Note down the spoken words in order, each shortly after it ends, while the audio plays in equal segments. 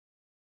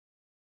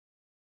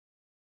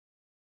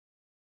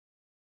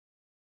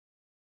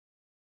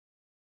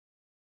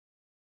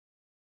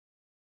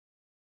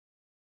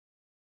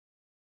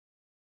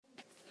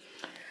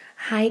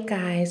Hi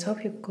guys,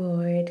 hope you're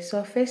good.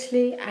 So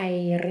firstly,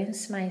 I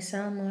rinse my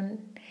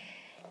salmon,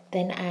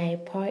 then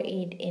I pour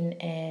it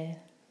in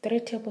 3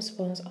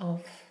 tablespoons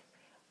of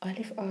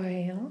olive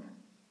oil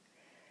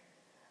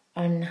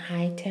on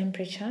high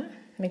temperature.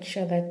 Make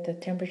sure that the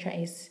temperature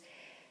is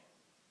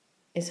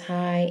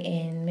high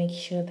and make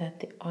sure that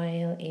the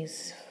oil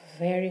is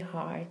very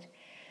hot.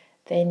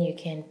 Then you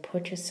can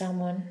put your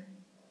salmon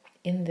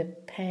in the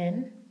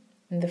pan,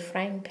 in the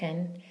frying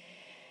pan,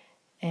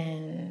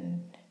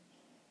 and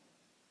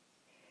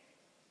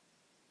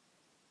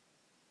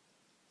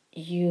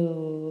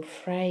you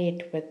fry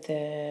it with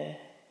the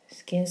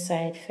skin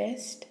side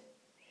first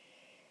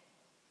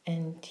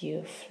and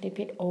you flip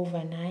it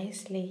over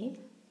nicely.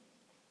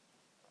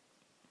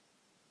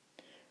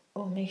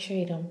 Oh, make sure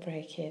you don't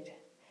break it.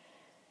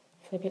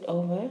 Flip it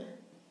over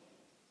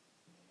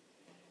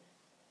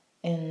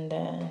and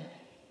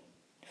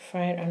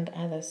fry it on the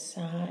other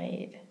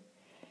side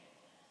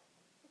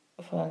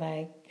for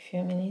like a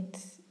few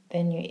minutes.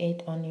 Then you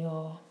add on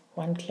your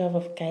 1 clove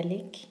of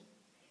garlic.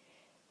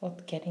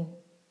 Not getting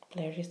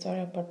blurry,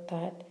 sorry about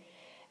that.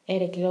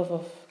 Add a clove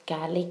of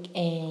garlic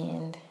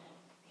and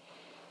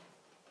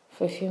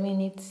for a few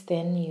minutes,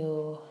 then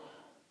you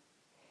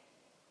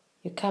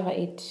cover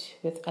it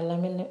with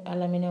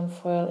aluminum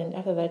foil, and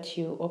after that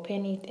you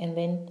open it and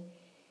then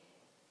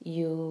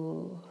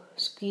you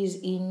squeeze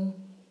in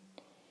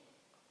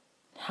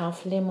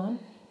half lemon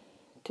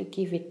to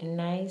give it a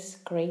nice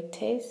great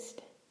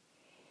taste.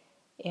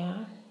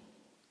 Yeah.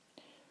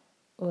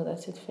 Oh,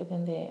 that's it for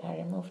them there. I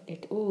removed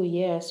it. Oh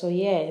yeah, so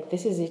yeah,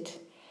 this is it.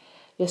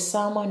 Your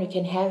salmon, you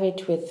can have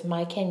it with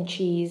mac and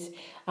cheese.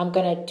 I'm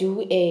gonna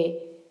do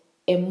a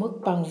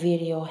mukbang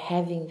video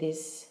having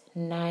this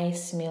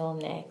nice meal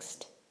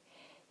next.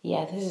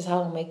 Yeah, this is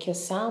how to make your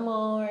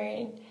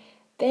salmon.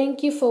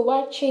 Thank you for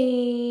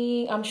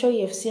watching. I'm sure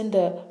you've seen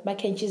the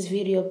mac and cheese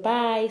video.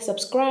 Bye.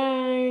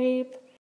 Subscribe.